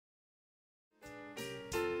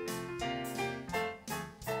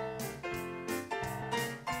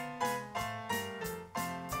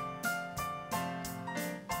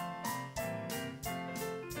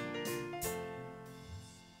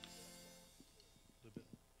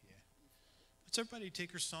Let's everybody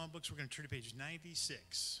take our songbooks. We're going to turn to page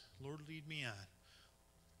 96. Lord, lead me on.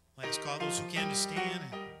 Let's call those who can to stand.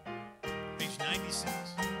 Page 96.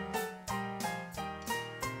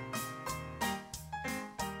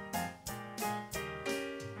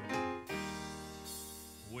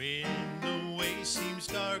 When the way seems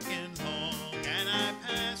dark and long, and I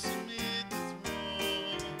pass amid the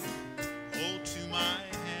throng, hold to my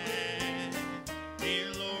hand. Dear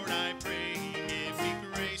Lord, I pray, give me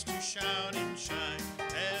grace to shout and shine,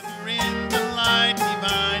 ever in the light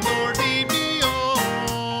divine. Lord, lead me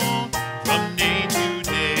on from day to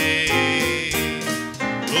day.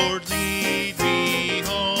 Lord, lead me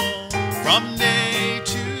on from day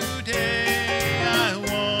to day. I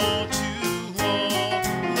want to walk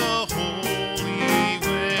the holy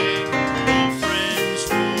way. No friends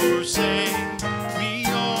forsake me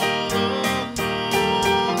all alone.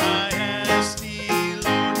 I ask thee,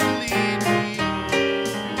 Lord, to lead me on.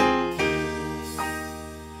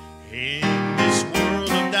 In this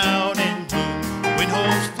world of doubt and gloom, when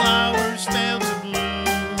hope's flowers fail to bloom,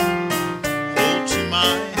 hold to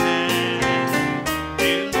my hand.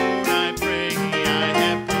 Dear Lord, I pray, I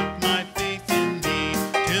have put my faith in thee,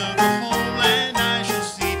 till the homeland I shall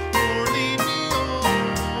see. Lord, lead me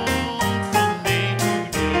on from day to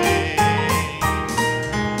day.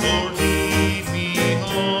 Lord, lead me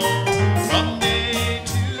on from day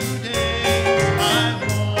to day. I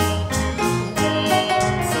want to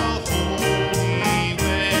walk the holy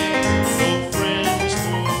way. No friends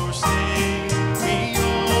forsake me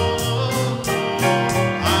all alone.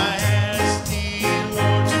 I ask thee,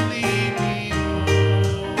 Lord, to lead me on.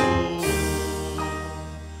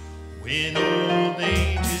 When old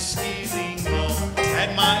age is stealing on,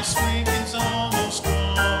 and my strength is almost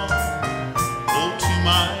gone, hold to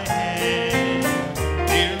my hand.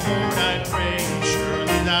 Dear Lord, I pray,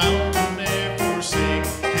 surely thou wilt never forsake,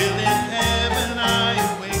 till in heaven I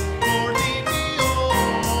awake. Lord, lead me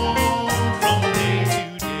on from day to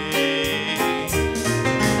day.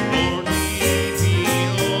 Lord, lead me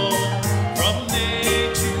on from day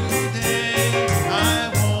to day. I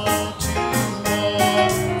want to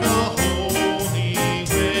walk the holy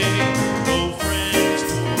way. No friends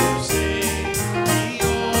forsake me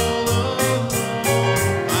all alone.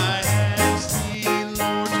 I ask thee,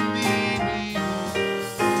 Lord, to lead me on.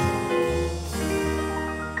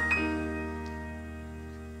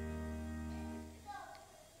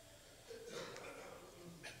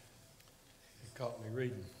 It caught me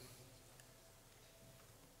reading.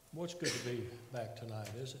 Well, it's good to be back tonight,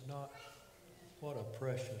 is it not? What a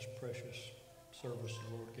precious, precious service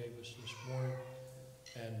the Lord gave us this morning.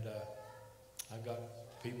 And I've got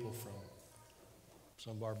people from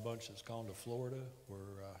some of our bunch that's gone to Florida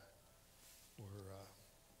were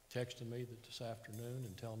texting me this afternoon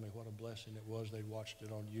and telling me what a blessing it was. They'd watched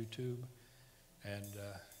it on YouTube. And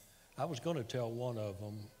I was going to tell one of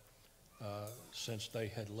them, since they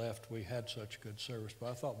had left, we had such good service, but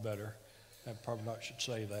I thought better. I probably not should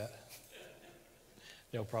say that.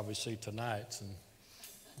 They'll probably see tonight's. And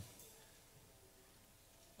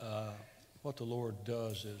what the Lord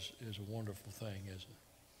does is a wonderful thing, isn't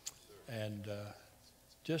it? And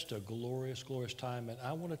just a glorious, glorious time. And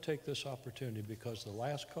I want to take this opportunity because the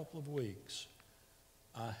last couple of weeks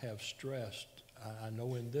I have stressed, I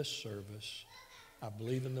know in this service, I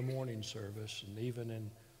believe in the morning service, and even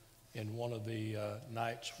in one of the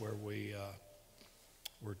nights where we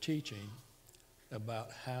were teaching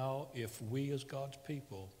about how if we as God's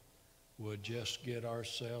people would just get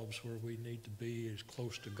ourselves where we need to be, as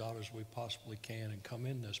close to God as we possibly can, and come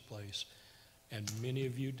in this place. And many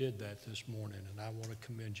of you did that this morning, and I want to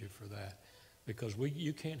commend you for that, because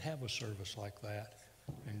you can't have a service like that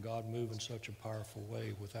and God move in such a powerful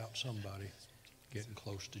way without somebody getting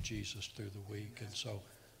close to Jesus through the week. And so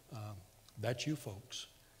that's you folks.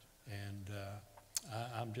 And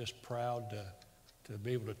I'm just proud to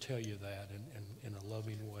be able to tell you that in a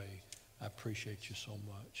loving way. I appreciate you so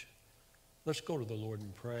much. Let's go to the Lord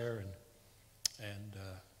in prayer. And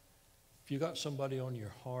if you got somebody on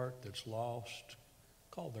your heart that's lost,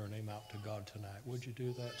 call their name out to God tonight. Would you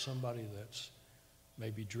do that? Somebody that's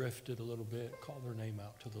maybe drifted a little bit, call their name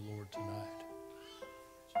out to the Lord tonight.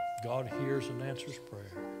 God hears and answers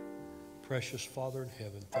prayer. Precious Father in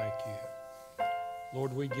heaven, thank you.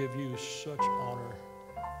 Lord, we give you such honor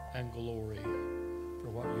and glory for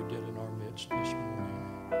what you did in our midst this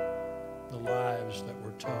morning. The lives that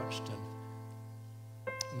were touched, and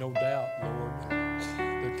no doubt, Lord,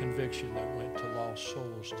 the conviction that went to lost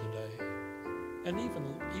souls today. And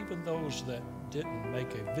even those that didn't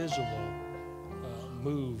make a visible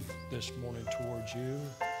move this morning towards you,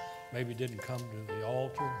 maybe didn't come to the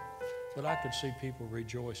altar, But I could see people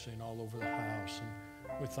rejoicing all over the house,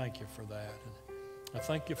 and we thank you for that. And I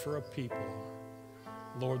thank you for a people,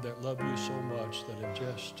 Lord, that love you so much that have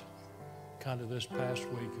just kind of this past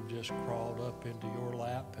week have just crawled up into your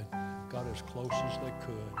lap and got as close as they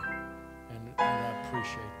could. And I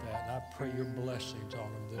appreciate that. And I pray your blessings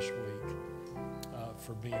on them this week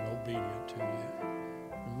for being obedient to you.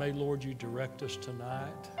 And may, Lord, you direct us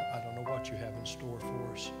tonight. I don't know what you have in store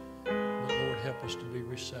for us, but Lord, help us to be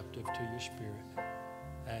receptive to your Spirit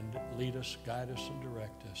and lead us, guide us, and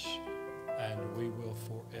direct us. And we will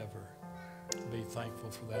forever be thankful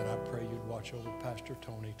for that. I pray you'd watch over Pastor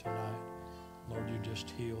Tony tonight. Lord, you just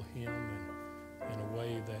heal him in a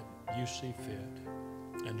way that you see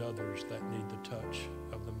fit, and others that need the touch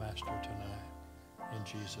of the Master tonight. In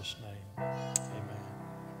Jesus' name, amen.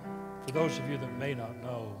 For those of you that may not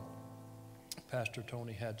know, Pastor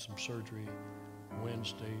Tony had some surgery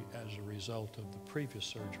Wednesday as a result of the previous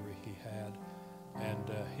surgery he had.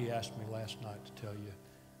 And he asked me last night to tell you,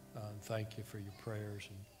 thank you for your prayers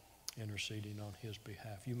and interceding on his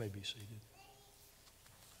behalf. You may be seated.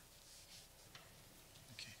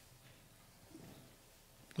 Okay.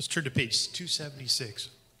 Let's turn to page 276.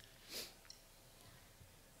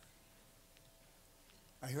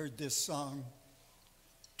 I heard this song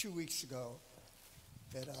 2 weeks ago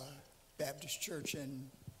at a Baptist church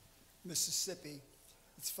in Mississippi.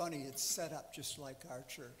 It's funny, it's set up just like our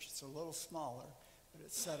church. It's a little smaller, but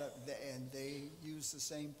it's set up, and they use the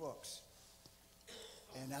same books.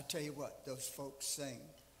 And I tell you what, those folks sing.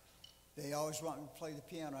 They always want me to play the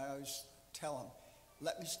piano. I always tell them,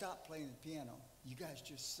 let me stop playing the piano. You guys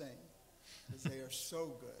just sing, because they are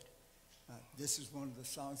so good. This is one of the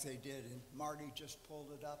songs they did, and Marty just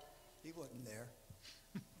pulled it up. He wasn't there.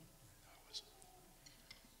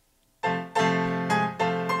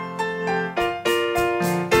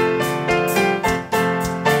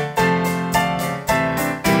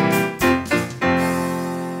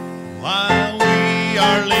 While we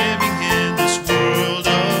are living in this world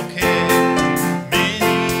of care,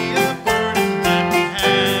 many a burden that we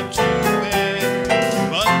have to bear,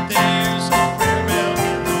 but there's a prayer bell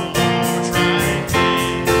in the Lord's right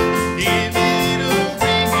hand. Give it a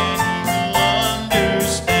ring and He will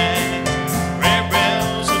understand. Prayer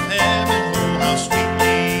bells of heaven, oh how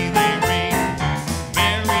sweetly they ring,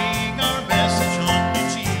 bearing our message on you,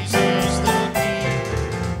 Jesus the King.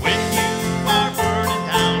 When you are burdened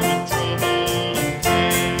down with trouble and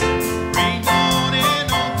care, ring on and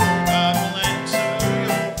on, for God will answer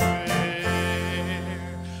your prayer.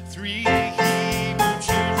 3 Hebrew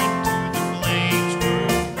children to the flames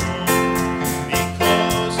were thrown,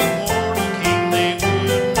 because a mortal king they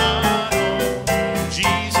would not own.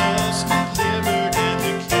 Jesus delivered and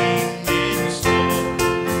the king installed.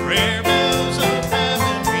 Prayer bells of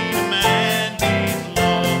heaven, we demand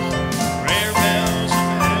below. Prayer bells of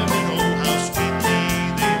heaven, oh how sweetly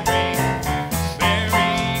they ring,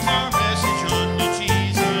 bearing our message unto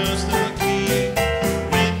Jesus the King.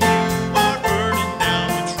 When you are burdened down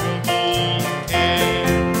with trouble and care,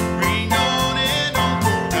 ring on and on,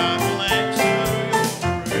 for God will answer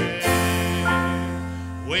your prayer.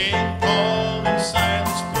 When Paul and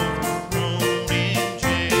Silas both were thrown in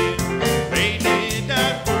jail, they did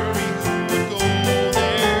not worry who would go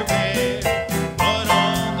their bed, but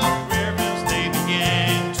on the prayer bells they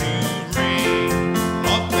began to ring.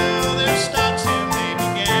 Up fell their stocks and they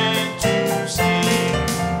began to sing.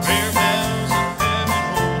 Prayer bells of heaven,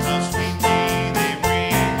 oh how sweetly they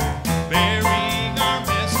ring, bearing our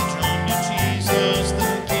message unto Jesus the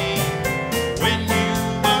King. When you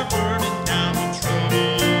are burdened down with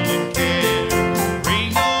trouble and care,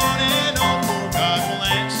 ring on and on, for God will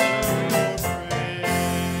answer your prayer.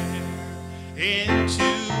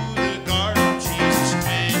 Into the garden Jesus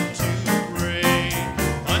went to pray,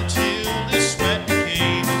 until his sweat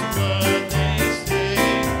became his blood, they say,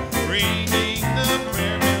 ringing the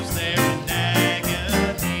prayer bells there in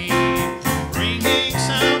agony, bringing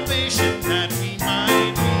salvation that we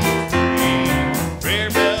might be free. Prayer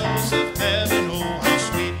bells of heaven, oh how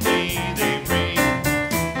sweetly they ring,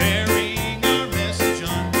 bearing our message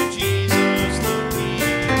unto Jesus the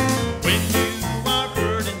King. When you are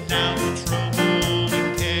burdened down with trouble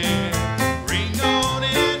and care, ring on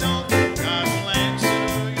and on, for God will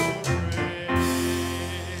answer your prayer.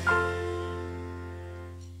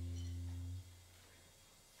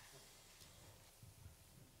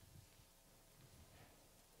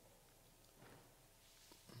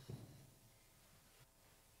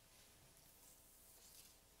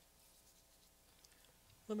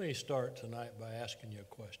 Let me start tonight by asking you a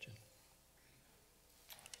question.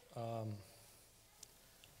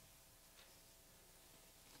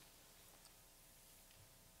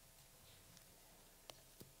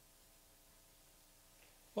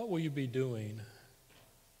 what will you be doing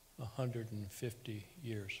 150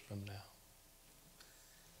 years from now?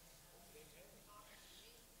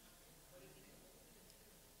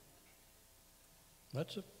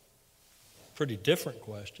 That's a pretty different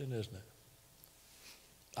question, isn't it?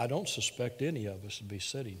 I don't suspect any of us to be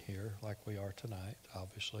sitting here like we are tonight,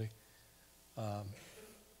 obviously. But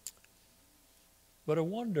I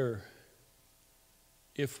wonder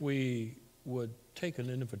if we would take an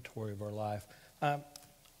inventory of our life.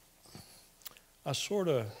 I sort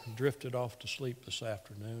of drifted off to sleep this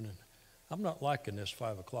afternoon, and I'm not liking this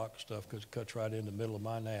 5 o'clock stuff because it cuts right in the middle of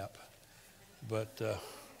my nap. But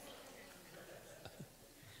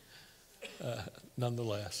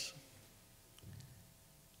nonetheless,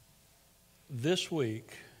 this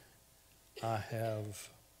week I have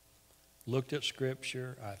looked at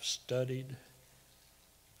Scripture, I've studied,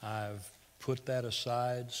 I've put that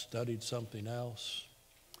aside, studied something else.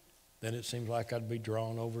 Then it seems like I'd be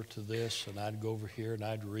drawn over to this, and I'd go over here and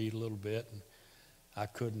I'd read a little bit, and I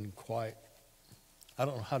couldn't quite, I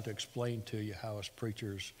don't know how to explain to you how us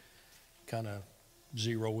preachers kind of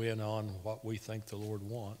zero in on what we think the Lord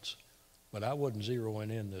wants, but I wasn't zeroing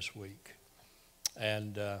in this week.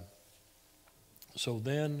 And so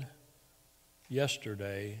then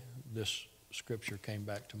yesterday, this scripture came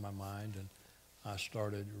back to my mind, and I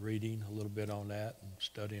started reading a little bit on that and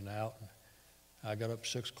studying out. I got up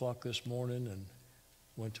 6 o'clock this morning and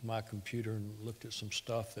went to my computer and looked at some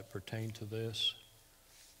stuff that pertained to this.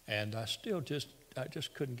 And I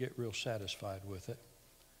just couldn't get real satisfied with it.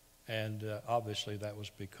 And obviously that was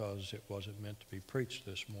because it wasn't meant to be preached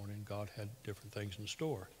this morning. God had different things in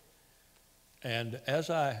store. And as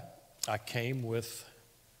I came with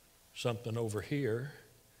something over here,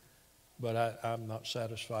 but I'm not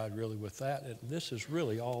satisfied really with that. And this is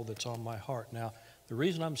really all that's on my heart. Now, the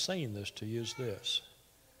reason I'm saying this to you is this.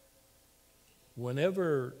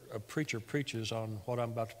 Whenever a preacher preaches on what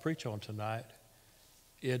I'm about to preach on tonight,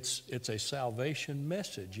 it's a salvation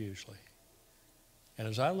message usually. And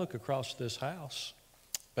as I look across this house,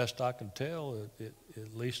 best I can tell,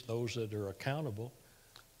 at least those that are accountable,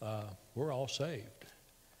 we're all saved.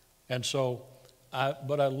 And so,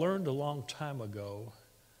 but I learned a long time ago,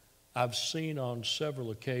 I've seen on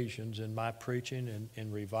several occasions in my preaching and in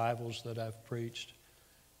revivals that I've preached,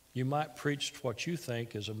 you might preach what you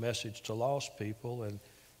think is a message to lost people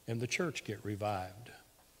and the church get revived.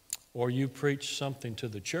 Or you preach something to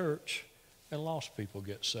the church and lost people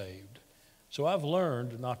get saved. So I've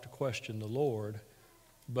learned not to question the Lord,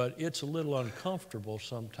 but it's a little uncomfortable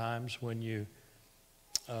sometimes when you,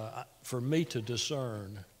 for me to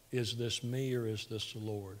discern, is this me or is this the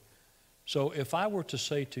Lord? So if I were to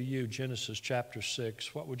say to you Genesis chapter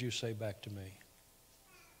 6, what would you say back to me?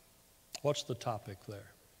 What's the topic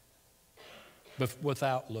there?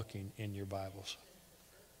 Without looking in your Bibles.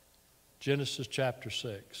 Genesis chapter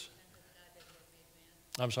 6.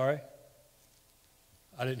 I'm sorry?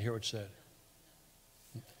 I didn't hear what you said.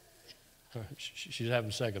 She's having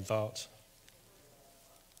second thoughts.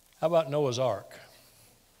 How about Noah's Ark?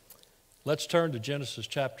 Let's turn to Genesis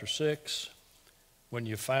chapter 6. When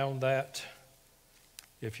you found that,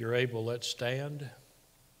 if you're able, let's stand.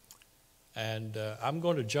 And I'm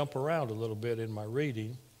going to jump around a little bit in my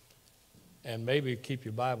reading, and maybe keep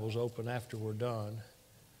your Bibles open after we're done.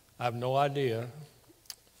 I have no idea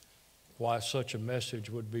why such a message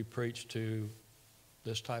would be preached to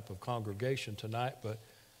this type of congregation tonight, but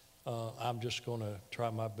I'm just going to try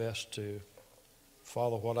my best to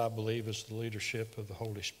follow what I believe is the leadership of the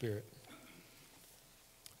Holy Spirit.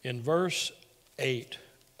 In verse 8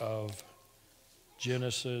 of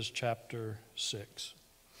Genesis chapter 6.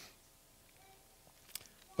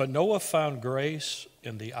 But Noah found grace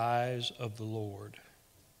in the eyes of the Lord.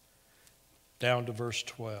 Down to verse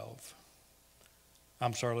 12.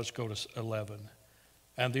 I'm sorry, let's go to 11.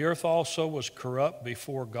 And the earth also was corrupt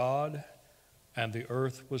before God, and the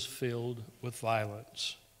earth was filled with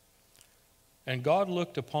violence. And God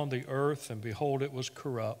looked upon the earth, and behold, it was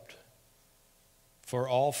corrupt, for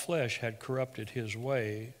all flesh had corrupted his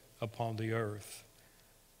way upon the earth.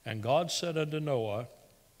 And God said unto Noah,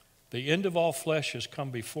 the end of all flesh is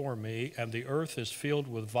come before me, and the earth is filled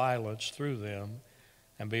with violence through them.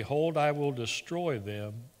 And behold, I will destroy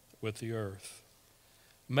them with the earth.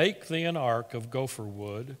 Make thee an ark of gopher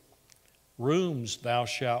wood. Rooms thou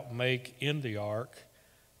shalt make in the ark,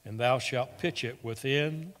 and thou shalt pitch it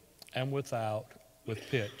within and without with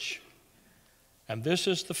pitch. And this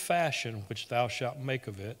is the fashion which thou shalt make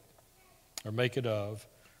of it, or make it of.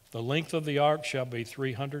 The length of the ark shall be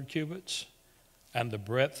 300 cubits, and the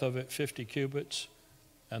breadth of it 50 cubits,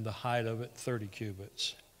 and the height of it 30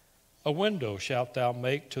 cubits. A window shalt thou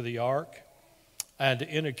make to the ark, and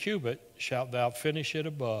in a cubit shalt thou finish it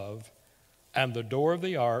above, and the door of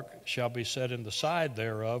the ark shall be set in the side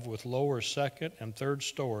thereof, with lower, second, and third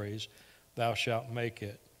stories thou shalt make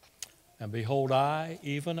it. And behold, I,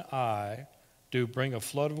 even I, do bring a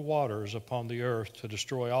flood of waters upon the earth to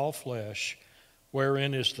destroy all flesh,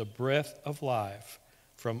 wherein is the breath of life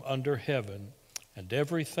from under heaven, and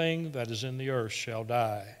everything that is in the earth shall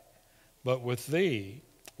die. But with thee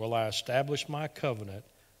will I establish my covenant,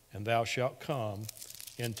 and thou shalt come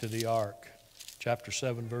into the ark. Chapter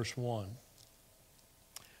 7, verse 1.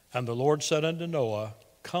 And the Lord said unto Noah,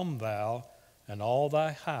 Come thou and all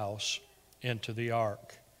thy house into the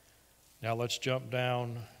ark. Now let's jump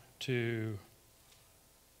down to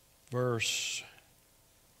verse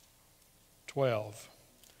 12.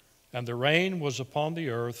 And the rain was upon the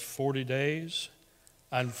earth 40 days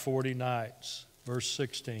and 40 nights. Verse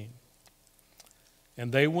 16.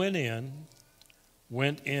 And they went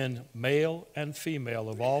in male and female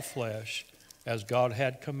of all flesh, as God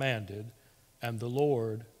had commanded, and the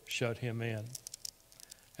Lord shut him in.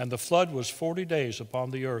 And the flood was 40 days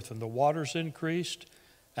upon the earth, and the waters increased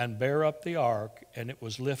and bare up the ark, and it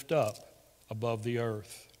was lift up above the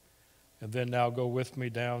earth. And then now go with me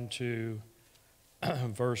down to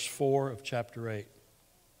verse 4 of chapter 8.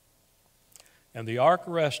 And the ark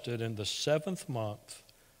rested in the 7th month,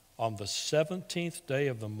 on the 17th day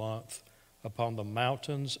of the month, upon the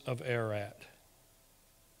mountains of Ararat.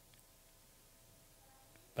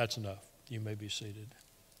 That's enough. You may be seated.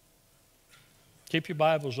 Keep your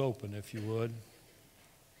Bibles open, if you would.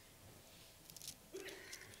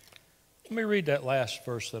 Let me read that last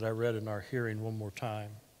verse that I read in our hearing one more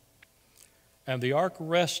time. And the ark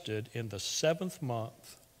rested in the 7th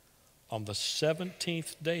month, on the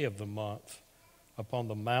 17th day of the month, upon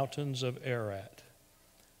the mountains of Ararat.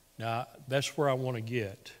 Now, that's where I want to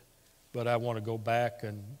get, but I want to go back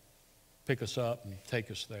and pick us up and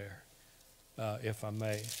take us there, if I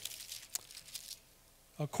may.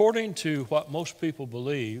 According to what most people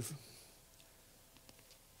believe,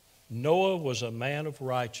 Noah was a man of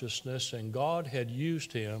righteousness, and God had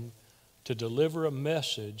used him to deliver a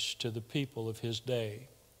message to the people of his day.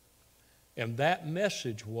 And that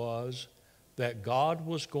message was that God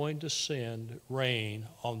was going to send rain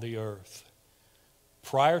on the earth.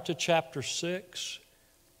 Prior to chapter 6,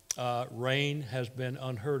 rain has been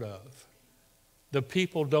unheard of. The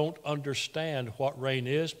people don't understand what rain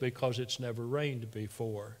is because it's never rained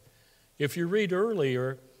before. If you read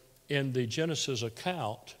earlier in the Genesis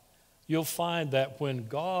account, you'll find that when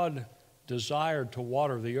God desired to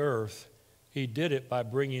water the earth, he did it by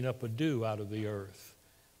bringing up a dew out of the earth.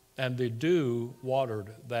 And the dew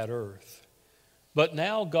watered that earth. But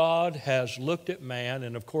now God has looked at man,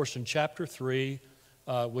 and of course in chapter 3,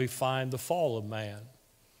 we find the fall of man.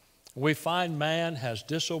 We find man has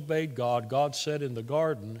disobeyed God. God said in the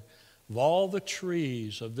garden, of all the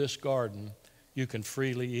trees of this garden, you can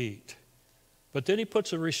freely eat. But then he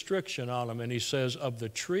puts a restriction on them, and he says, of the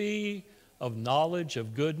tree of knowledge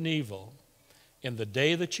of good and evil, in the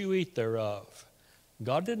day that you eat thereof.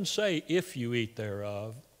 God didn't say if you eat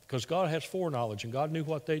thereof, because God has foreknowledge, and God knew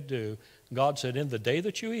what they'd do. God said, in the day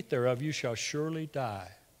that you eat thereof, you shall surely die.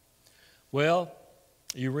 Well,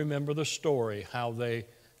 you remember the story, how they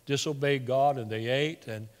disobeyed God and they ate.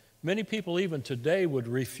 And many people even today would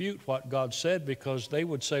refute what God said because they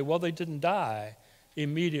would say, well, they didn't die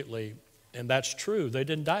immediately. And that's true. They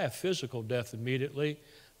didn't die a physical death immediately,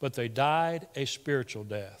 but they died a spiritual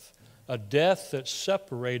death, a death that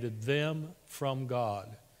separated them from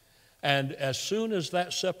God. And as soon as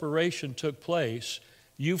that separation took place,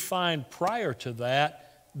 you find prior to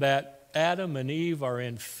that Adam and Eve are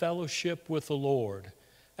in fellowship with the Lord,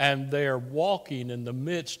 and they are walking in the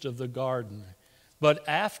midst of the garden. But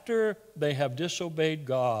after they have disobeyed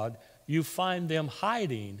God, you find them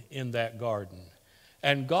hiding in that garden.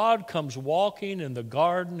 And God comes walking in the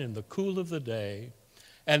garden in the cool of the day,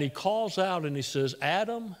 and he calls out and he says,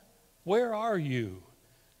 Adam, where are you?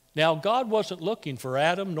 Now, God wasn't looking for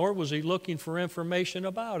Adam, nor was he looking for information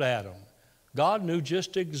about Adam. God knew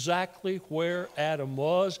just exactly where Adam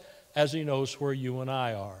was, as he knows where you and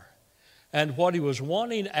I are. And what he was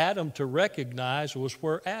wanting Adam to recognize was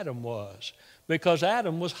where Adam was, because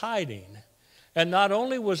Adam was hiding. And not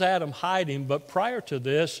only was Adam hiding, but prior to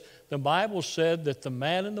this, the Bible said that the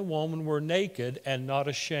man and the woman were naked and not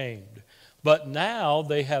ashamed. But now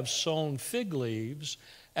they have sewn fig leaves,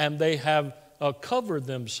 and they have covered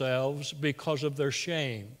themselves because of their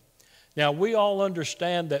shame. Now, we all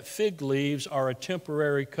understand that fig leaves are a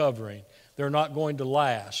temporary covering. They're not going to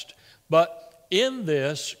last. But in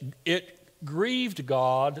this, it grieved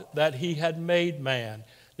God that he had made man.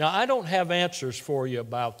 Now, I don't have answers for you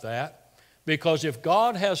about that, Because if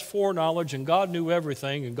God has foreknowledge and God knew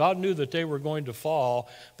everything and God knew that they were going to fall,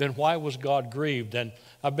 then why was God grieved? And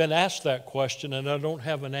I've been asked that question and I don't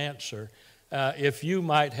have an answer. If you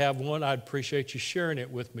might have one, I'd appreciate you sharing it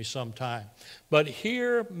with me sometime. But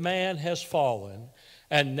here man has fallen,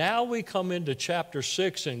 and now we come into chapter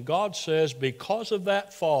 6, and God says because of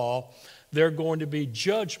that fall, there's going to be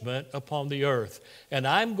judgment upon the earth. And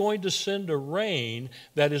I'm going to send a rain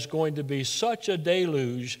that is going to be such a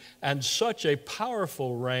deluge and such a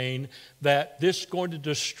powerful rain that this is going to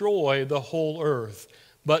destroy the whole earth.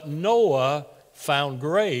 But Noah found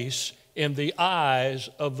grace in the eyes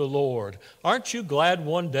of the Lord. Aren't you glad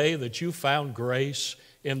one day that you found grace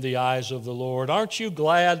in the eyes of the Lord? Aren't you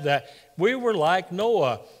glad that we were like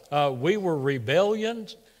Noah? We were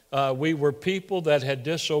rebellions. We were people that had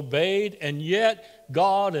disobeyed, and yet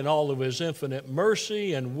God, in all of His infinite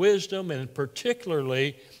mercy and wisdom, and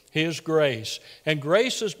particularly His grace. And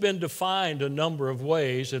grace has been defined a number of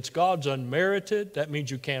ways. It's God's unmerited. That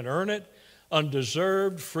means you can't earn it.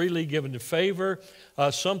 Undeserved, freely given to favor.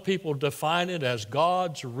 Some people define it as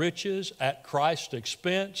God's riches at Christ's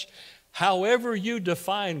expense. However you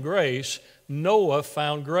define grace, Noah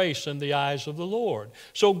found grace in the eyes of the Lord.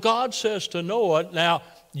 So God says to Noah, now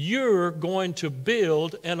you're going to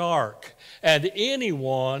build an ark. And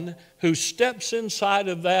anyone who steps inside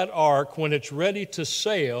of that ark when it's ready to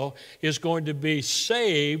sail is going to be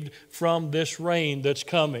saved from this rain that's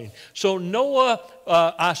coming. So Noah,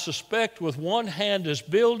 I suspect, with one hand is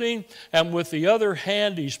building, and with the other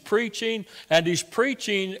hand he's preaching. And he's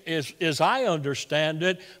preaching, as I understand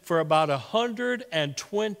it, for about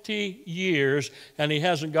 120 years, and he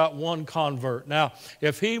hasn't got one convert. Now,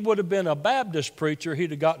 if he would have been a Baptist preacher,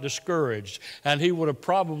 he'd have got discouraged, and he would have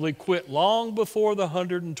probably quit long before the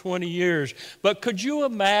 120 years. But could you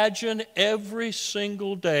imagine every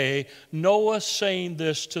single day Noah saying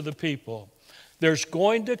this to the people? There's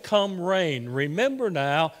going to come rain. Remember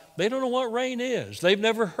now, they don't know what rain is. They've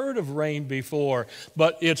never heard of rain before.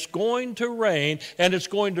 But it's going to rain, and it's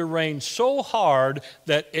going to rain so hard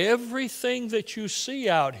that everything that you see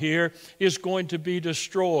out here is going to be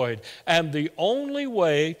destroyed. And the only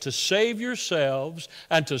way to save yourselves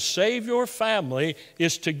and to save your family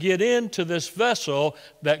is to get into this vessel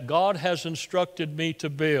that God has instructed me to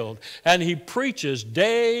build. And he preaches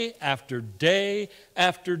day after day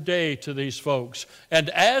after day to these folks. And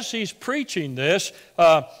as he's preaching this,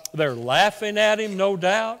 they're laughing at him, no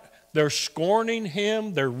doubt. They're scorning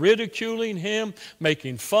him. They're ridiculing him,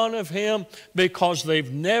 making fun of him because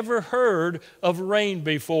they've never heard of rain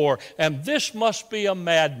before. And this must be a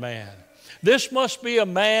madman. This must be a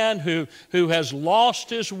man who has lost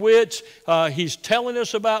his wits. He's telling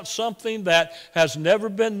us about something that has never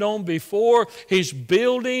been known before. He's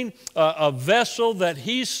building a vessel that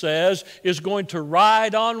he says is going to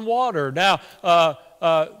ride on water. Now,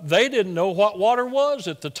 they didn't know what water was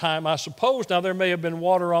at the time, I suppose. Now, there may have been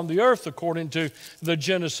water on the earth according to the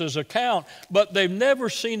Genesis account, but they've never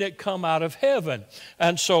seen it come out of heaven.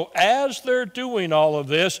 And so as they're doing all of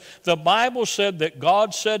this, the Bible said that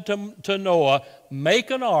God said to Noah, make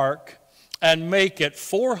an ark and make it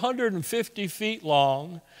 450 feet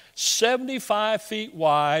long, 75 feet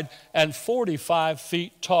wide, and 45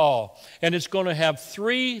 feet tall. And it's going to have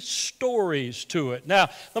 3 stories to it. Now,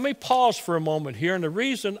 let me pause for a moment here. And the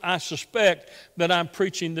reason I suspect that I'm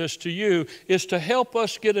preaching this to you is to help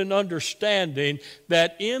us get an understanding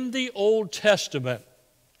that in the Old Testament,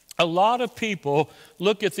 a lot of people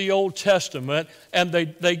look at the Old Testament and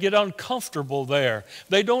they get uncomfortable there.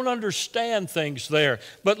 They don't understand things there.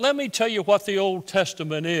 But let me tell you what the Old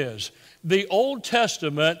Testament is. The Old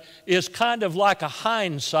Testament is kind of like a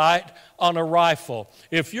hindsight on a rifle.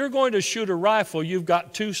 If you're going to shoot a rifle, you've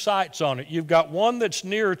got 2 sights on it. You've got one that's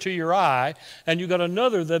nearer to your eye, and you've got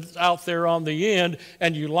another that's out there on the end,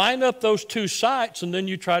 and you line up those 2 sights, and then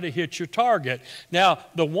you try to hit your target. Now,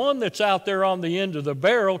 the one that's out there on the end of the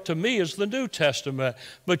barrel, to me, is the New Testament.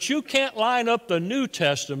 But you can't line up the New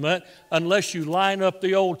Testament unless you line up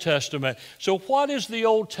the Old Testament. So what is the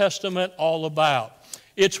Old Testament all about?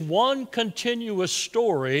 It's one continuous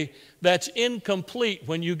story that's incomplete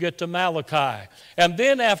when you get to Malachi. And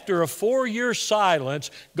then after a 4-year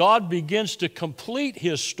silence, God begins to complete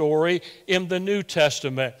His story in the New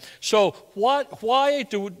Testament. So why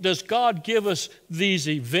does God give us these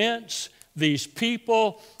events, these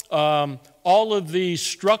people, all of these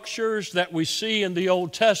structures that we see in the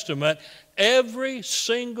Old Testament? Every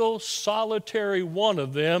single solitary one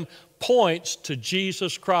of them points to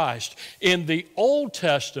Jesus Christ. In the Old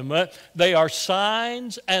Testament, they are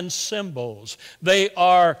signs and symbols. They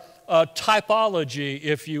are typology,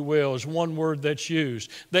 if you will, is one word that's used.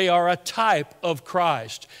 They are a type of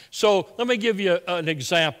Christ. So let me give you an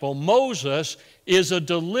example. Moses is a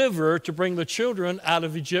deliverer to bring the children out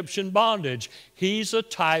of Egyptian bondage. He's a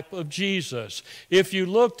type of Jesus. If you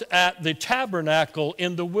looked at the tabernacle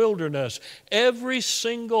in the wilderness, every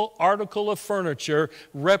single article of furniture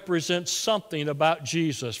represents something about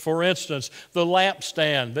Jesus. For instance, the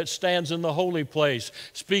lampstand that stands in the holy place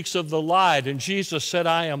speaks of the light, and Jesus said,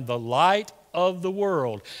 I am the light of the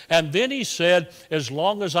world. And then he said, as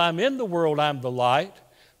long as I'm in the world, I'm the light.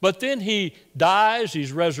 But then he dies,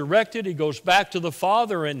 he's resurrected, he goes back to the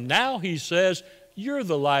Father, and now he says, you're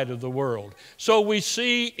the light of the world. So we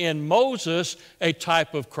see in Moses a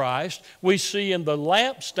type of Christ. We see in the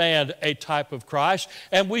lampstand a type of Christ.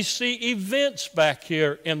 And we see events back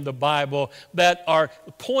here in the Bible that are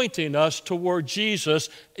pointing us toward Jesus,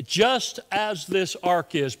 just as this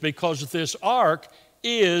ark is, because this ark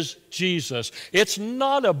is Jesus. It's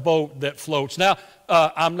not a boat that floats. Now,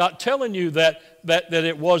 I'm not telling you that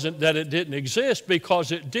it didn't exist,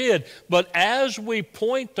 because it did. But as we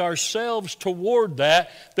point ourselves toward that,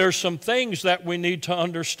 there's some things that we need to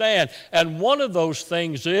understand. And one of those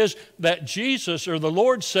things is that Jesus, or the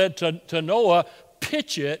Lord, said to Noah,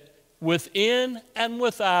 pitch it within and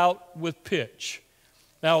without with pitch.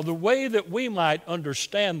 Now, the way that we might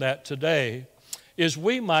understand that today is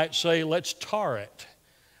we might say, let's tar it.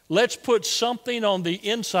 Let's put something on the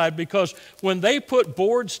inside, because when they put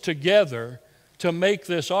boards together to make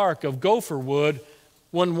this ark of gopher wood,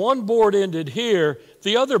 when one board ended here,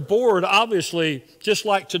 the other board, obviously, just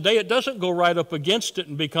like today, it doesn't go right up against it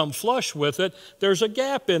and become flush with it. There's a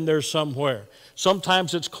gap in there somewhere.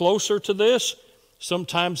 Sometimes it's closer to this.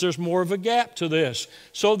 Sometimes there's more of a gap to this.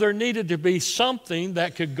 So there needed to be something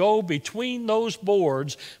that could go between those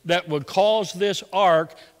boards that would cause this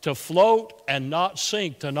ark to float and not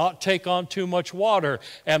sink, to not take on too much water.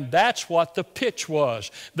 And that's what the pitch was.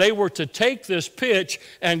 They were to take this pitch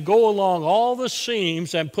and go along all the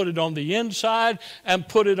seams and put it on the inside and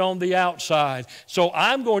put it on the outside. So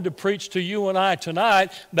I'm going to preach to you and I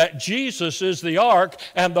tonight that Jesus is the ark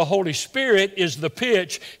and the Holy Spirit is the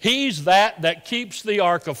pitch. He's that keeps the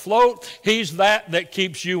ark afloat. He's that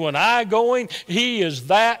keeps you and I going. He is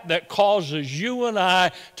that causes you and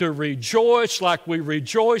I to rejoice like we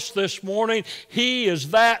rejoice this morning. He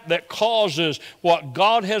is that causes what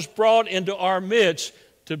God has brought into our midst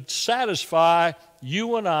to satisfy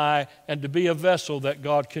you and I and to be a vessel that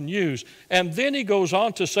God can use. And then he goes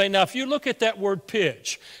on to say, now if you look at that word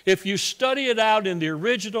pitch, if you study it out in the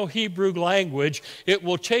original Hebrew language, it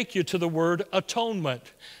will take you to the word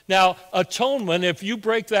atonement. Now, atonement, if you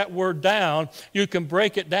break that word down, you can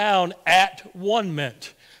break it down at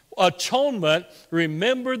one-ment. Atonement,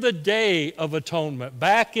 remember the day of atonement.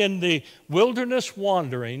 Back in the wilderness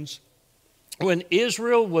wanderings, when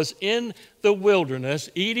Israel was in the wilderness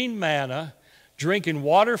eating manna, drinking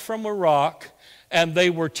water from a rock, and they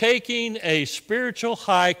were taking a spiritual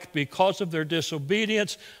hike because of their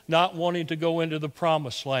disobedience, not wanting to go into the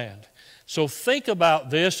promised land. So think about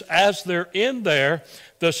this. As they're in there,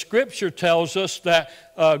 the scripture tells us that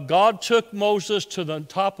God took Moses to the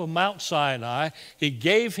top of Mount Sinai. He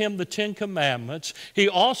gave him the 10 Commandments. He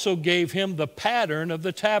also gave him the pattern of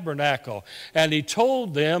the tabernacle. And he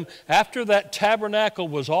told them, after that tabernacle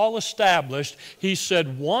was all established, he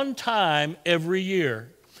said one time every year,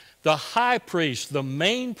 the high priest, the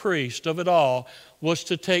main priest of it all, was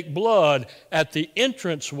to take blood at the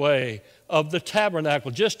entranceway of the tabernacle,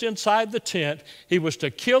 just inside the tent. He was to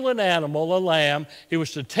kill an animal, a lamb. He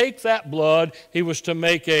was to take that blood. He was to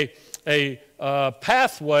make a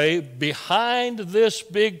pathway behind this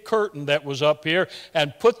big curtain that was up here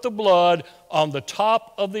and put the blood on the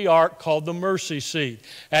top of the ark called the mercy seat.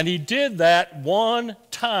 And he did that one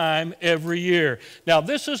time every year. Now,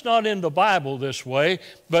 this is not in the Bible this way,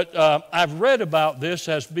 but I've read about this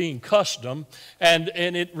as being custom, and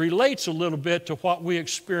it relates a little bit to what we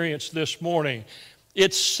experienced this morning.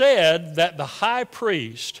 It's said that the high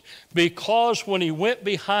priest, because when he went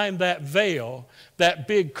behind that veil, that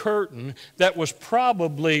big curtain that was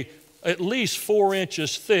probably at least 4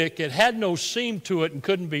 inches thick, it had no seam to it and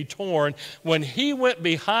couldn't be torn. When he went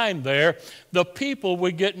behind there, the people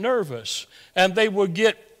would get nervous and they would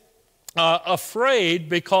get afraid,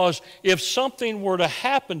 because if something were to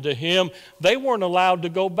happen to him, they weren't allowed to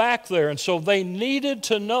go back there. And so they needed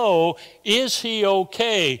to know, is he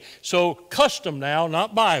okay? So custom now,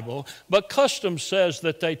 not Bible, but custom says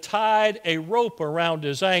that they tied a rope around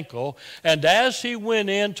his ankle, and as he went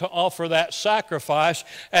in to offer that sacrifice,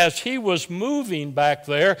 as he was moving back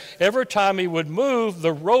there, every time he would move,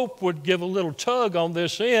 the rope would give a little tug on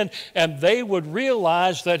this end, and they would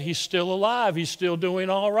realize that he's still alive, he's still doing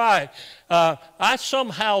all right. I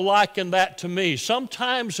somehow liken that to me.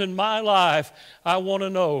 Sometimes in my life, I want to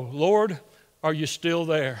know, Lord, are you still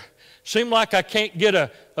there? Seem like I can't get a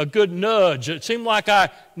good nudge. It seemed like I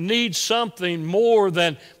need something more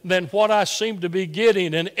than what I seem to be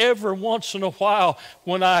getting. And every once in a while,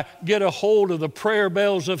 when I get a hold of the prayer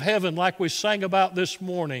bells of heaven like we sang about this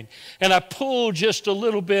morning, and I pull just a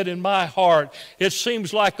little bit in my heart, it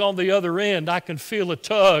seems like on the other end I can feel a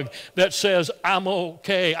tug that says, I'm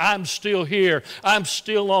okay, I'm still here, I'm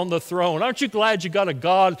still on the throne. Aren't you glad you got a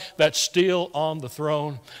God that's still on the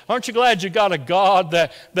throne? Aren't you glad you got a God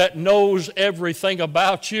that knows everything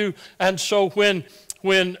about you? And so when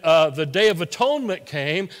the Day of Atonement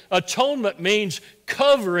came, atonement means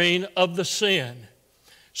covering of the sin.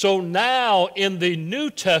 So now in the New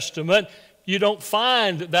Testament, you don't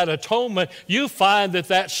find that atonement. You find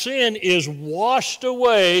that sin is washed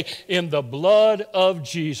away in the blood of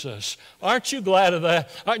Jesus. Aren't you glad of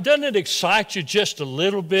that? Doesn't it excite you just a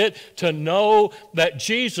little bit to know that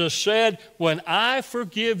Jesus said, when I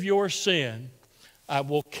forgive your sin, I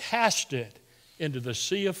will cast it into the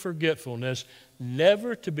sea of forgetfulness,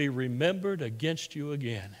 never to be remembered against you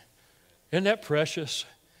again. Isn't that precious?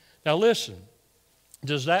 Now listen,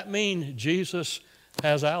 does that mean Jesus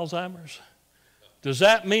has Alzheimer's? Does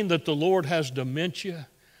that mean that the Lord has dementia?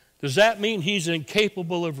 Does that mean he's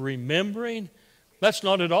incapable of remembering? That's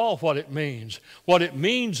not at all what it means. What it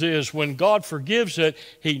means is when God forgives it,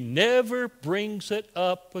 he never brings it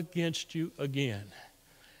up against you again.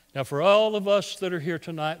 Now for all of us that are here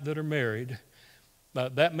tonight that are married,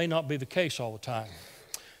 that may not be the case all the time.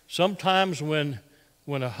 Sometimes when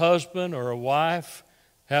a husband or a wife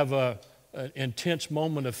have an intense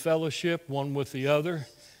moment of fellowship, one with the other,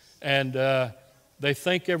 and they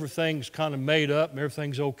think everything's kind of made up and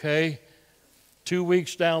everything's okay, 2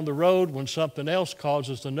 weeks down the road when something else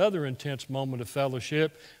causes another intense moment of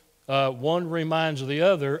fellowship, one reminds the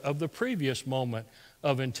other of the previous moment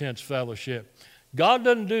of intense fellowship. God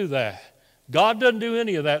doesn't do that. God doesn't do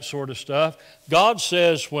any of that sort of stuff. God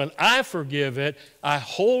says, when I forgive it, I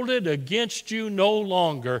hold it against you no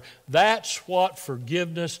longer. That's what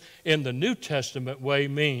forgiveness in the New Testament way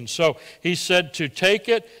means. So he said to take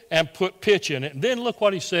it and put pitch in it. And then look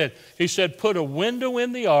what he said. He said, put a window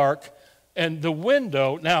in the ark. And the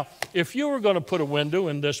window, now, if you were going to put a window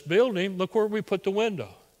in this building, look where we put the window.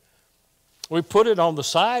 We put it on the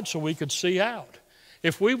side so we could see out.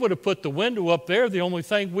 If we would have put the window up there, the only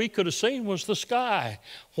thing we could have seen was the sky.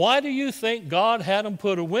 Why do you think God had them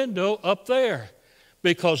put a window up there?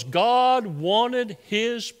 Because God wanted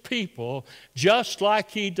his people, just like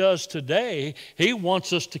he does today, he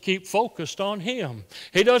wants us to keep focused on him.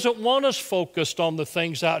 He doesn't want us focused on the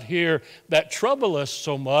things out here that trouble us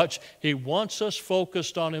so much. He wants us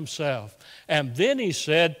focused on himself. And then he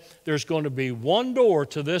said, there's going to be one door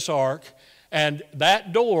to this ark, and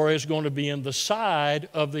that door is going to be in the side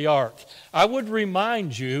of the ark. I would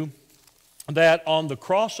remind you that on the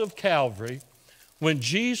cross of Calvary, when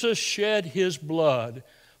Jesus shed his blood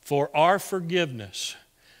for our forgiveness,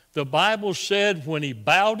 the Bible said when he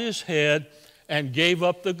bowed his head and gave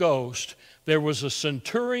up the ghost, there was a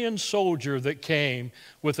centurion soldier that came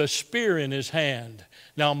with a spear in his hand.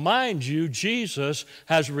 Now, mind you, Jesus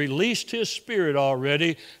has released his spirit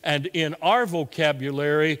already, and in our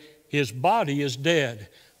vocabulary, his body is dead.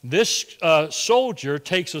 This soldier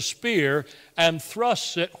takes a spear and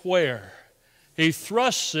thrusts it where? He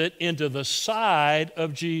thrusts it into the side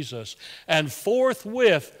of Jesus. And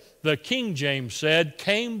forthwith, the King James said,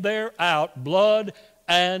 came there out blood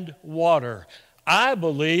and water. I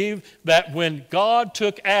believe that when God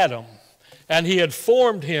took Adam and he had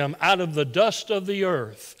formed him out of the dust of the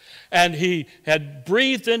earth, and he had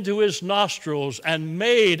breathed into his nostrils and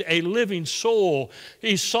made a living soul,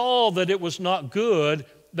 he saw that it was not good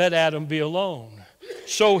that Adam be alone.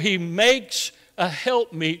 So he makes a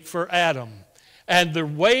helpmeet for Adam. And the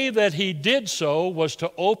way that he did so was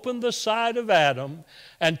to open the side of Adam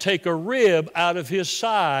and take a rib out of his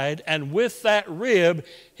side, and with that rib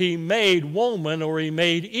he made woman, or he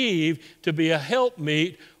made Eve, to be a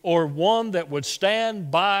helpmeet, or one that would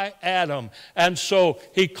stand by Adam. And so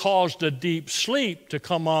he caused a deep sleep to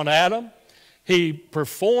come on Adam. He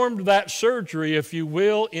performed that surgery, if you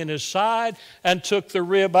will, in his side and took the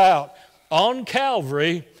rib out. On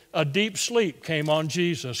Calvary, a deep sleep came on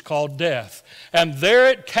Jesus called death. And there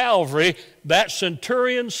at Calvary, that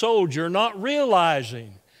centurion soldier, not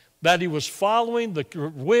realizing that he was following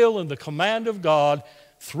the will and the command of God,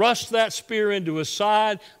 thrust that spear into his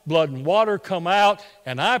side, blood and water come out,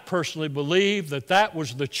 and I personally believe that that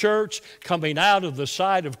was the church coming out of the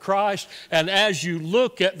side of Christ. And as you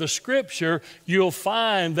look at the Scripture, you'll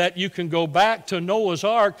find that you can go back to Noah's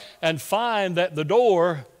Ark and find that the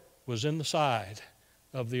door was in the side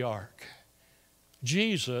of the ark.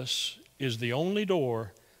 Jesus is the only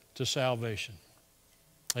door to salvation.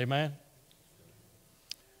 Amen?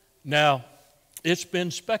 Now, it's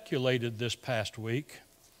been speculated this past week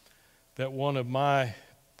that one of my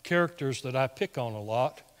characters that I pick on a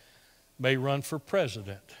lot may run for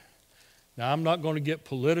president. Now, I'm not going to get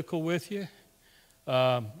political with you.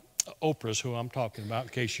 Oprah's who I'm talking about, in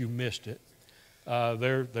case you missed it.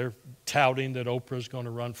 They're touting that Oprah's going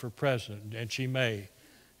to run for president, and she may,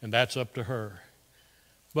 and that's up to her.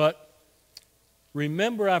 But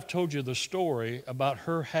remember, I've told you the story about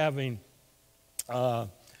her having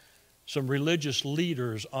some religious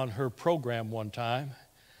leaders on her program one time.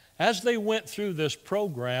 As they went through this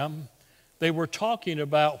program, they were talking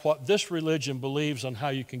about what this religion believes on how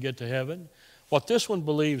you can get to heaven, what this one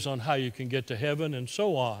believes on how you can get to heaven, and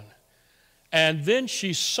so on. And then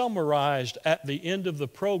she summarized at the end of the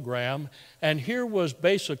program, and here was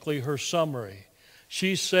basically her summary.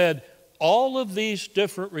 She said, all of these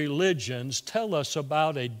different religions tell us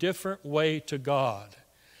about a different way to God.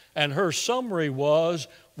 And her summary was,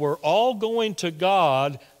 we're all going to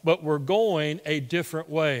God, but we're going a different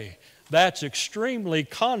way. That's extremely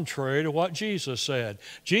contrary to what Jesus said.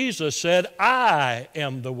 Jesus said, I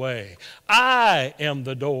am the way. I am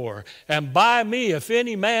the door. And by me, if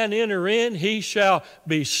any man enter in, he shall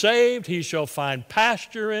be saved. He shall find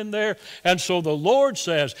pasture in there. And so the Lord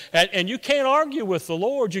says, and you can't argue with the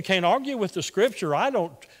Lord. You can't argue with the Scripture. I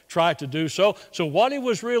don't try to do so. So what he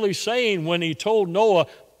was really saying when he told Noah,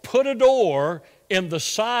 put a door in the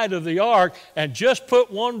side of the ark and just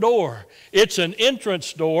put one door. It's an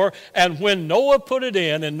entrance door. And when Noah put it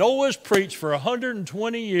in, and Noah's preached for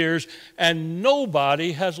 120 years, and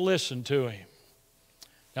nobody has listened to him.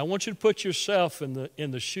 Now I want you to put yourself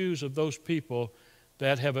in the shoes of those people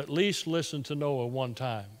that have at least listened to Noah one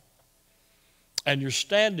time. And you're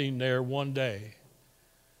standing there one day,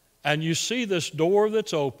 and you see this door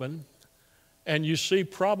that's open, and you see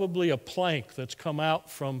probably a plank that's come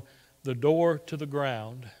out from the door to the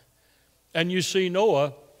ground. And you see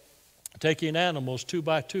Noah taking animals 2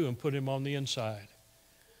 by 2 and put him on the inside.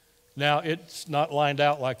 Now, it's not lined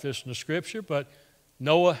out like this in the Scripture, but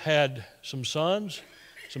Noah had some sons,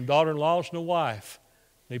 some daughter-in-laws, and a wife.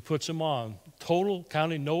 And he puts them on. Total,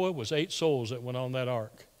 counting Noah, was 8 souls that went on that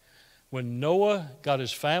ark. When Noah got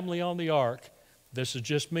his family on the ark, this is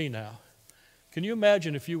just me now. Can you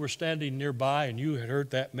imagine if you were standing nearby and you had heard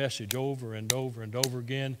that message over and over and over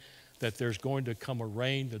again, that there's going to come a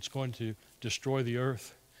rain that's going to destroy the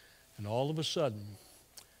earth, and all of a sudden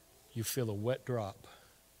you feel a wet drop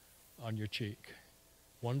on your cheek.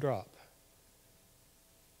 1 drop.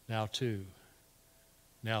 Now 2.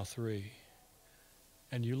 Now 3.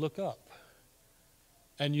 And you look up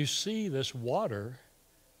and you see this water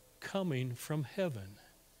coming from heaven.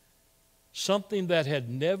 Something that had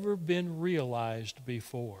never been realized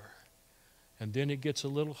before. And then it gets a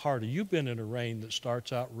little harder. You've been in a rain that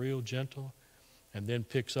starts out real gentle and then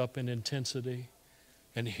picks up in intensity.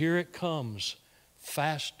 And here it comes,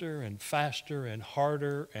 faster and faster and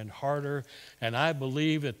harder and harder. And I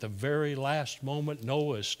believe at the very last moment,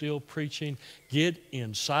 Noah is still preaching, get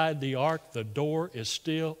inside the ark. The door is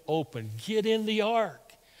still open. Get in the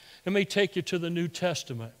ark. Let me take you to the New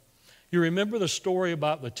Testament. You remember the story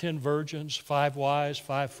about the 10 virgins, 5 wise,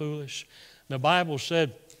 5 foolish? The Bible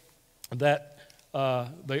said that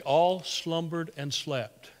they all slumbered and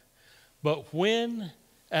slept. But when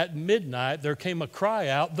at midnight there came a cry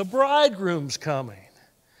out, the bridegroom's coming.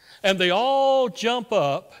 And they all jump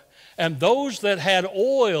up, and those that had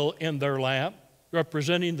oil in their lamp,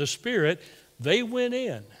 representing the Spirit, they went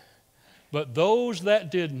in. But those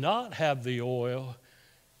that did not have the oil,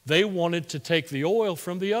 they wanted to take the oil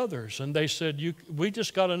from the others. And they said, we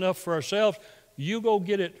just got enough for ourselves. You go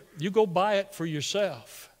get it. You go buy it for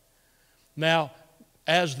yourself. Now,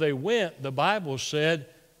 as they went, the Bible said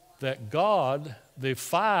that God, the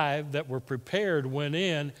 5 that were prepared, went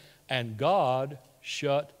in, and God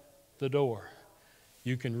shut the door.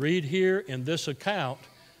 You can read here in this account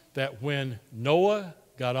that when Noah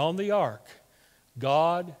got on the ark,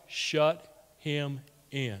 God shut him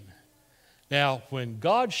in. Now, when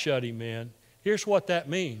God shut him in, here's what that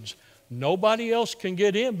means. Nobody else can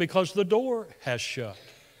get in because the door has shut.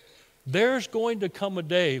 There's going to come a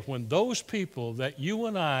day when those people that you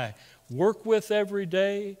and I work with every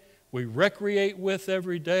day, we recreate with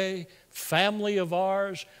every day, family of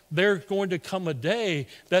ours, there's going to come a day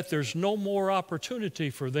that there's no more opportunity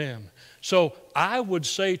for them. So I would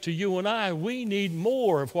say to you and I, we need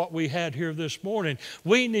more of what we had here this morning.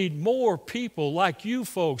 We need more people like you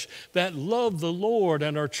folks that love the Lord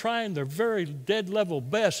and are trying their very dead level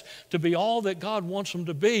best to be all that God wants them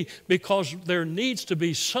to be, because there needs to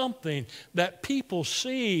be something that people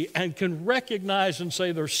see and can recognize and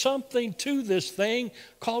say there's something to this thing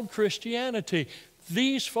called Christianity.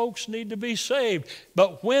 These folks need to be saved.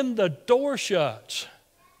 But when the door shuts,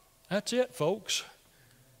 that's it, folks.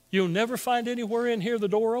 You'll never find anywhere in here the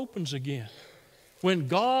door opens again. When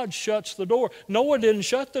God shuts the door, Noah didn't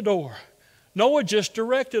shut the door. Noah just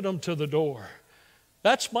directed them to the door.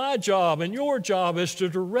 That's my job, and your job is to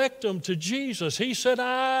direct them to Jesus. He said,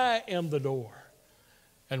 I am the door.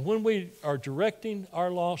 And when we are directing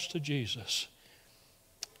our lost to Jesus,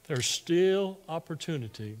 there's still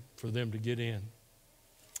opportunity for them to get in.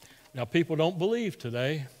 Now, people don't believe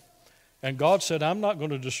today, and God said, I'm not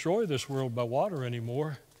going to destroy this world by water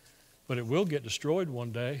anymore, but it will get destroyed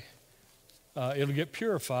one day. It'll get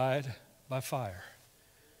purified by fire.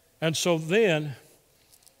 And so then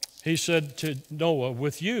he said to Noah,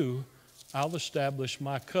 with you I'll establish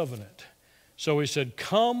my covenant. So he said,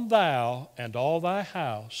 come thou and all thy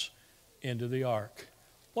house into the ark.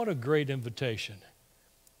 What a great invitation.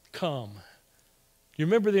 Come. You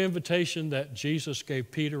remember the invitation that Jesus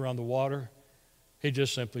gave Peter on the water? He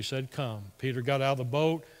just simply said, come. Peter got out of the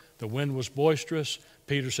boat. The wind was boisterous.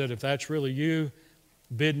 Peter said, if that's really you,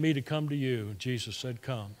 bid me to come to you. Jesus said,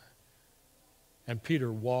 come. And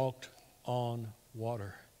Peter walked on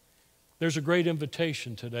water. There's a great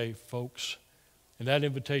invitation today, folks, and that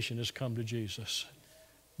invitation is come to Jesus.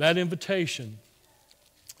 That invitation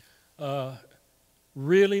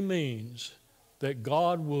really means that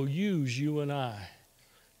God will use you and I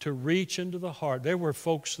to reach into the heart. There were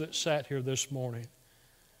folks that sat here this morning,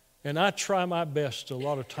 and I try my best a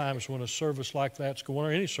lot of times when a service like that's going on,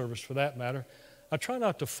 or any service for that matter, I try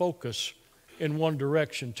not to focus in one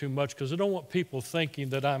direction too much, because I don't want people thinking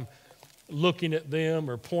that I'm looking at them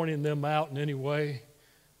or pointing them out in any way.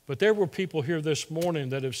 But there were people here this morning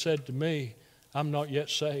that have said to me, I'm not yet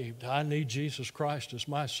saved. I need Jesus Christ as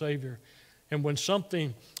my Savior. And when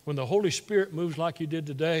the Holy Spirit moves like He did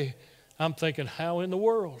today, I'm thinking, how in the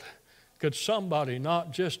world could somebody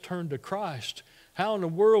not just turn to Christ? How in the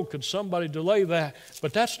world could somebody delay that?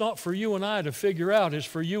 But that's not for you and I to figure out. It's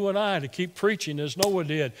for you and I to keep preaching as Noah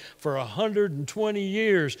did for 120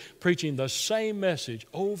 years, preaching the same message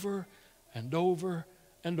over and over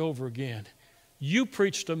and over again. You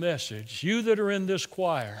preached a message. You that are in this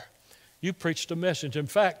choir, you preached a message. In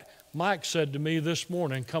fact, Mike said to me this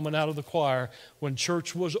morning, coming out of the choir, when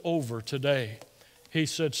church was over today, he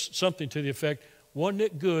said something to the effect, wasn't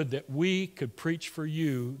it good that we could preach for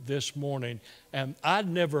you this morning? And I'd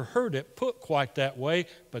never heard it put quite that way,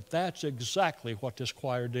 but that's exactly what this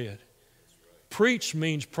choir did. Preach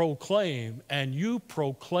means proclaim, and you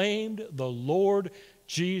proclaimed the Lord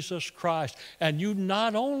Jesus Christ. And you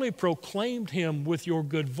not only proclaimed Him with your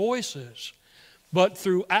good voices, but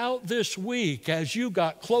throughout this week, as you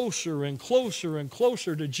got closer and closer and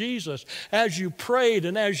closer to Jesus, as you prayed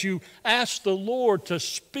and as you asked the Lord to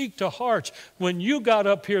speak to hearts, when you got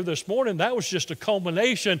up here this morning, that was just a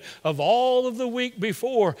culmination of all of the week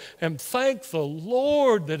before. And thank the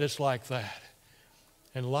Lord that it's like that.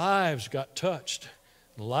 And lives got touched,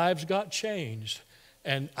 lives got changed.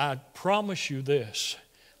 And I promise you this,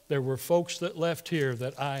 there were folks that left here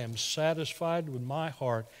that I am satisfied with my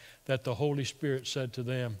heart that the Holy Spirit said to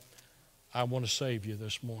them, I want to save you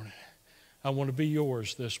this morning. I want to be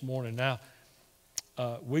yours this morning. Now,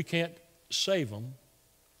 we can't save them.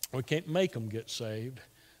 We can't make them get saved.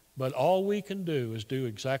 But all we can do is do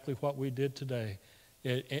exactly what we did today.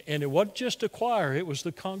 And it wasn't just a choir, it was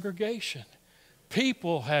the congregation.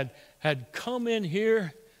 People had come in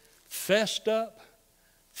here fessed up,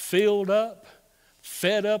 filled up,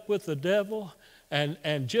 fed up with the devil,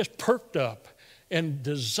 and just perked up and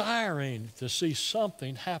desiring to see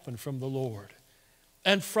something happen from the Lord.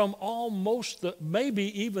 And from almost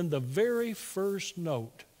maybe even the very first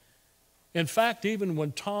note. In fact, even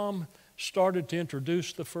when Tom started to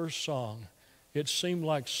introduce the first song, it seemed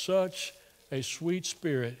like such a sweet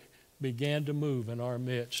spirit began to move in our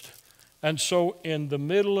midst. And so in the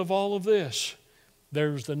middle of all of this,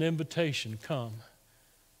 there's an invitation, come.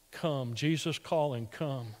 Come, Jesus calling,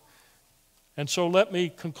 come. And so let me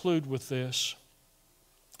conclude with this.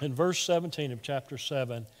 In verse 17 of chapter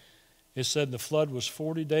 7, it said, the flood was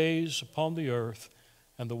 40 days upon the earth,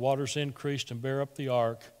 and the waters increased and bare up the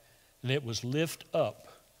ark, and it was lift up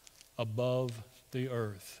above the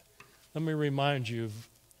earth. Let me remind you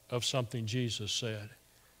of something Jesus said.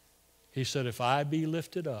 He said, if I be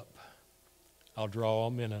lifted up, I'll draw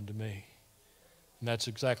all men unto me. And that's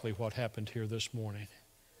exactly what happened here this morning.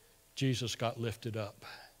 Jesus got lifted up.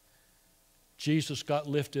 Jesus got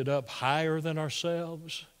lifted up higher than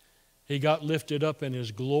ourselves. He got lifted up in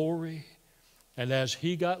His glory. And as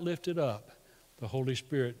He got lifted up, the Holy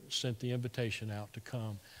Spirit sent the invitation out to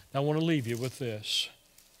come. Now I want to leave you with this.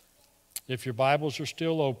 If your Bibles are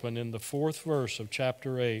still open, in the 4th verse of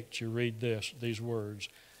chapter 8, you read these words.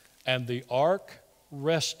 And the ark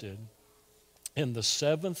rested in the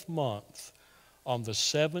 7th month, on the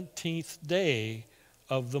 17th day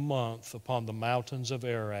of the month, upon the mountains of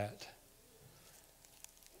Ararat.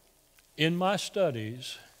 In my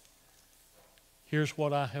studies, here's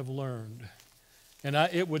what I have learned. And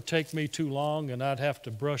it would take me too long, and I'd have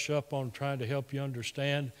to brush up on trying to help you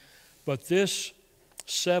understand. But this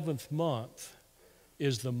 7th month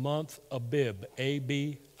is the month Abib,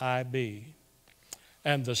 A-B-I-B.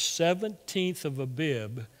 And the 17th of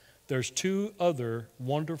Abib, there's 2 other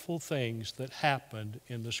wonderful things that happened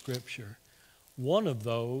in the Scripture. One of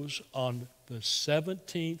those on the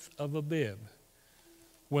 17th of Abib,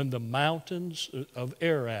 when the mountains of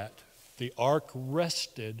Ararat, the ark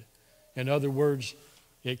rested. In other words,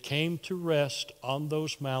 it came to rest on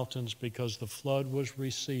those mountains because the flood was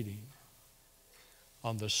receding.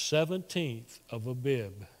 On the 17th of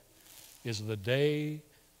Abib is the day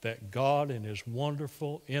that God in His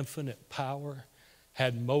wonderful, infinite power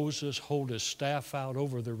had Moses hold his staff out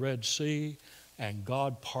over the Red Sea, and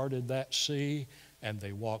God parted that sea, and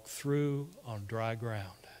they walked through on dry ground.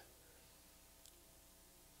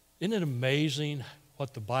 Isn't it amazing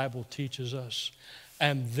what the Bible teaches us?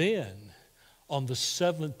 And then, on the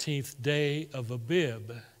 17th day of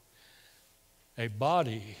Abib, the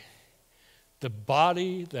body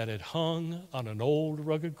that had hung on an old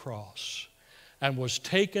rugged cross and was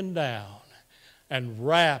taken down and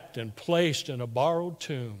wrapped and placed in a borrowed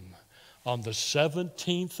tomb on the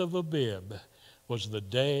 17th of Abib was the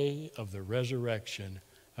day of the resurrection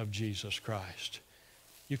of Jesus Christ.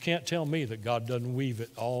 You can't tell me that God doesn't weave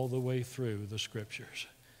it all the way through the Scriptures.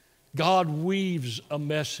 God weaves a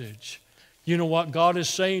message. You know what God is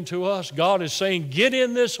saying to us? God is saying, get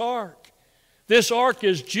in this ark. This ark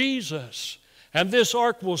is Jesus. And this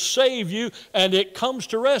ark will save you, and it comes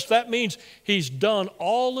to rest. That means He's done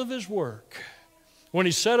all of His work. When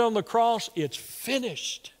He said on the cross, it's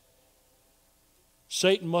finished.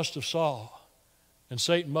 Satan must have saw, and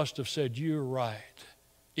Satan must have said, you're right.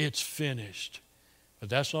 It's finished. But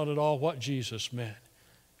that's not at all what Jesus meant.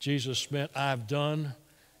 Jesus meant, I've done,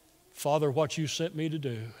 Father, what you sent me to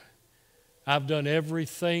do. I've done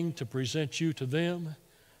everything to present you to them,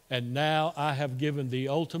 and now I have given the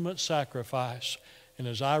ultimate sacrifice. And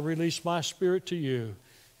as I release my spirit to you,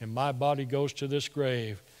 and my body goes to this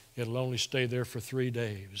grave, it'll only stay there for 3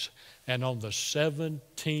 days. And on the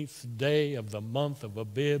 17th day of the month of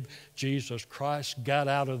Abib, Jesus Christ got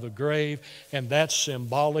out of the grave, and that's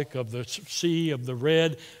symbolic of the Sea of the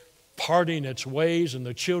Red parting its ways and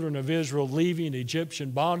the children of Israel leaving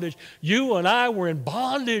Egyptian bondage. You and I were in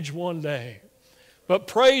bondage one day. But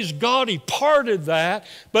praise God, He parted that,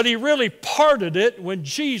 but He really parted it when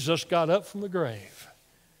Jesus got up from the grave.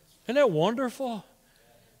 Isn't that wonderful?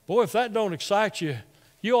 Boy, if that don't excite you,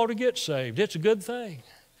 you ought to get saved. It's a good thing.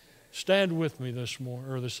 Stand with me this morning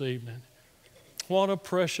or this evening. What a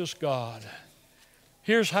precious God.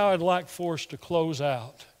 Here's how I'd like for us to close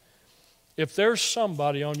out. If there's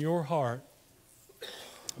somebody on your heart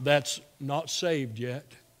that's not saved yet,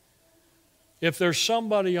 if there's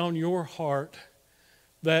somebody on your heart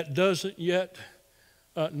that doesn't yet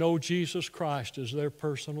know Jesus Christ as their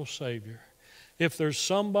personal Savior, if there's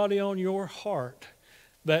somebody on your heart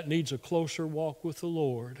that needs a closer walk with the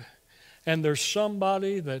Lord, and there's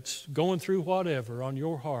somebody that's going through whatever on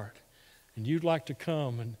your heart, and you'd like to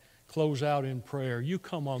come and close out in prayer, you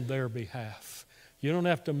come on their behalf. You don't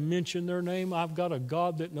have to mention their name. I've got a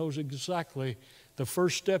God that knows exactly the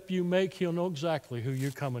first step you make. He'll know exactly who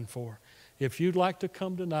you're coming for. If you'd like to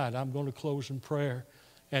come tonight, I'm going to close in prayer.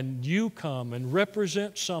 And you come and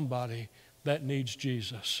represent somebody that needs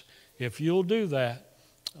Jesus. If you'll do that,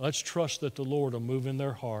 let's trust that the Lord will move in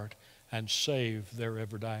their heart and save their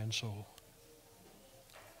ever-dying soul.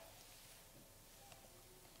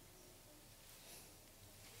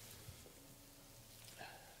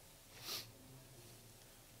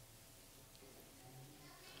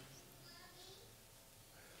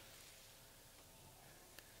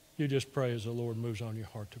 You just pray as the Lord moves on your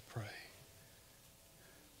heart to pray.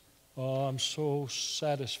 Oh, I'm so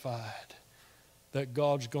satisfied that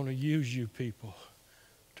God's going to use you people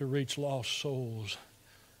to reach lost souls.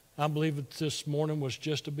 I believe that this morning was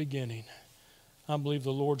just a beginning. I believe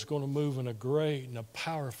the Lord's going to move in a great and a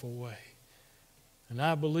powerful way. And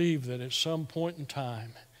I believe that at some point in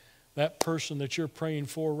time, that person that you're praying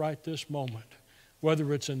for right this moment,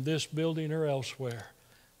 whether it's in this building or elsewhere,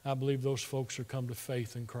 I believe those folks are come to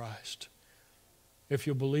faith in Christ. If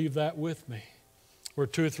you'll believe that with me, where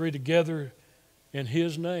 2 or 3 together in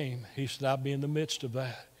His name, He said, I'll be in the midst of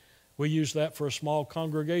that. We use that for a small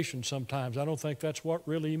congregation sometimes. I don't think that's what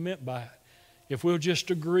really He meant by it. If we'll just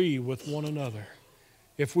agree with one another,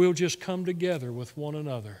 if we'll just come together with one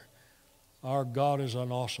another, our God is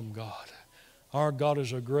an awesome God. Our God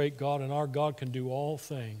is a great God, and our God can do all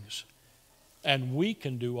things. And we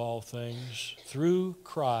can do all things through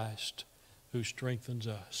Christ who strengthens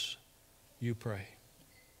us. You pray.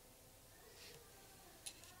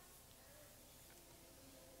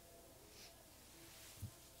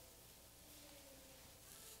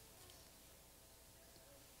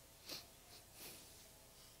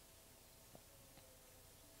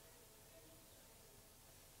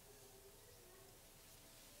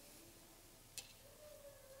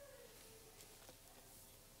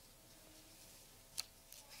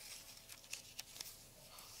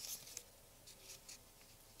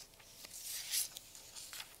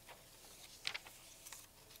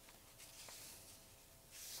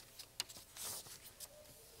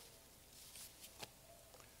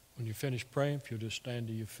 When you finish praying, if you'll just stand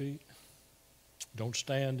to your feet. Don't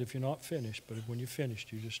stand if you're not finished, but when you're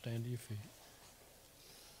finished, you just stand to your feet.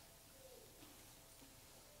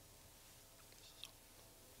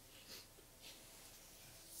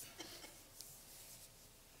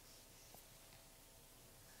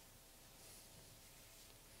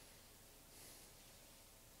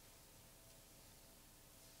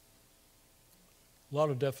 A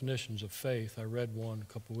lot of definitions of faith. I read one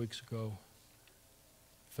a couple of weeks ago.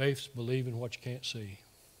 Faith's believing what you can't see.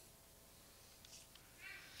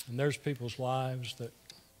 And there's people's lives that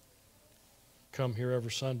come here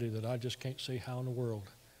every Sunday that I just can't see how in the world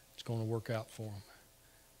it's going to work out for them.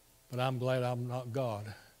 But I'm glad I'm not God.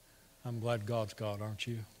 I'm glad God's God, aren't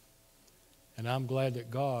you? And I'm glad that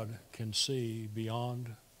God can see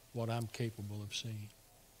beyond what I'm capable of seeing.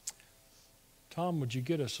 Tom, would you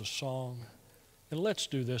get us a song? And let's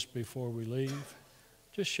do this before we leave.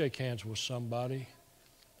 Just shake hands with somebody.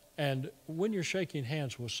 And when you're shaking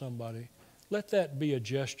hands with somebody, let that be a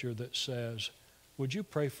gesture that says, would you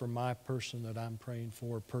pray for my person that I'm praying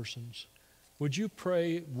for, persons? Would you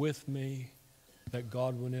pray with me that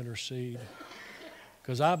God would intercede?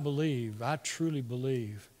 Because I truly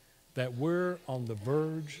believe that we're on the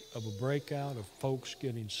verge of a breakout of folks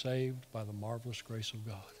getting saved by the marvelous grace of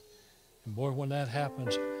God. And boy, when that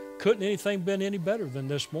happens, couldn't anything been any better than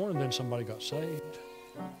this morning than somebody got saved?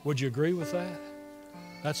 Would you agree with that?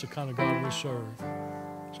 That's the kind of God we serve.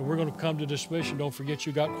 So we're going to come to dismission. Don't forget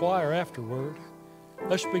you got choir afterward.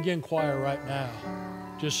 Let's begin choir right now.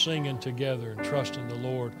 Just singing together and trusting the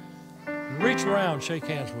Lord. Reach around, shake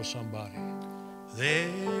hands with somebody. There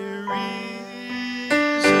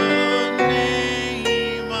is a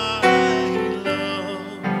name I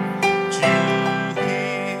love to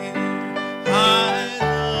hear. I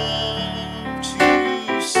love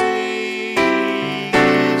to sing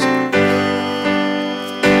His word.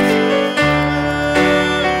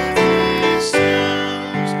 It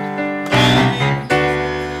sounds like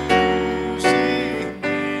music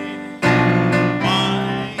in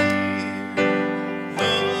my ear.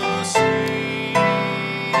 The sweetest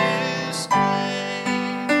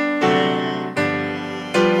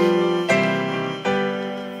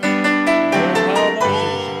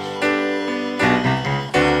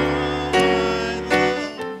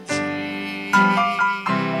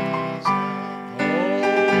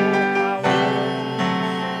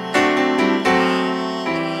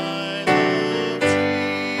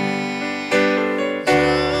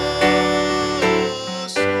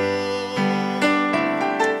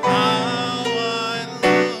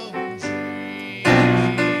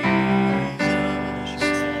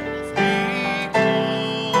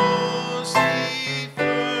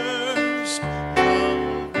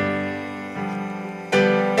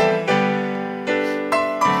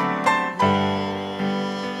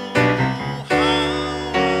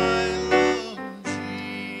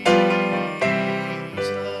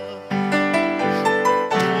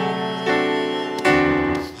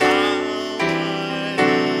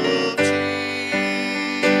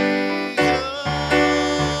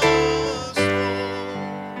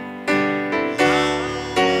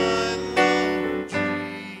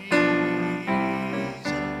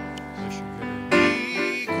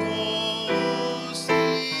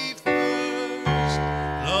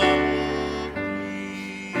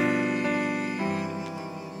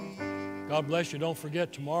God bless you. Don't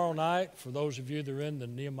forget tomorrow night, for those of you that are in the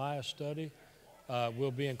Nehemiah study, we'll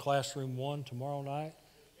be in classroom 1 tomorrow night.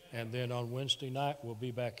 And then on Wednesday night, we'll be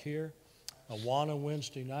back here. Awana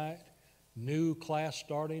Wednesday night. New class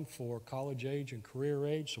starting for college age and career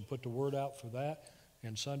age, so put the word out for that.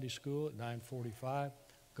 And Sunday school at 9:45.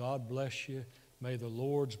 God bless you. May the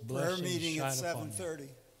Lord's blessings Prayer meeting shine at upon you. 7:30.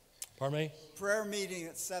 Pardon me? Prayer meeting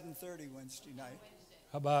at 7:30 Wednesday night.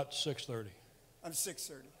 How about 6:30? I'm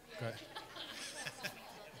 6:30. Okay.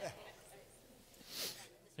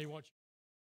 He wants you.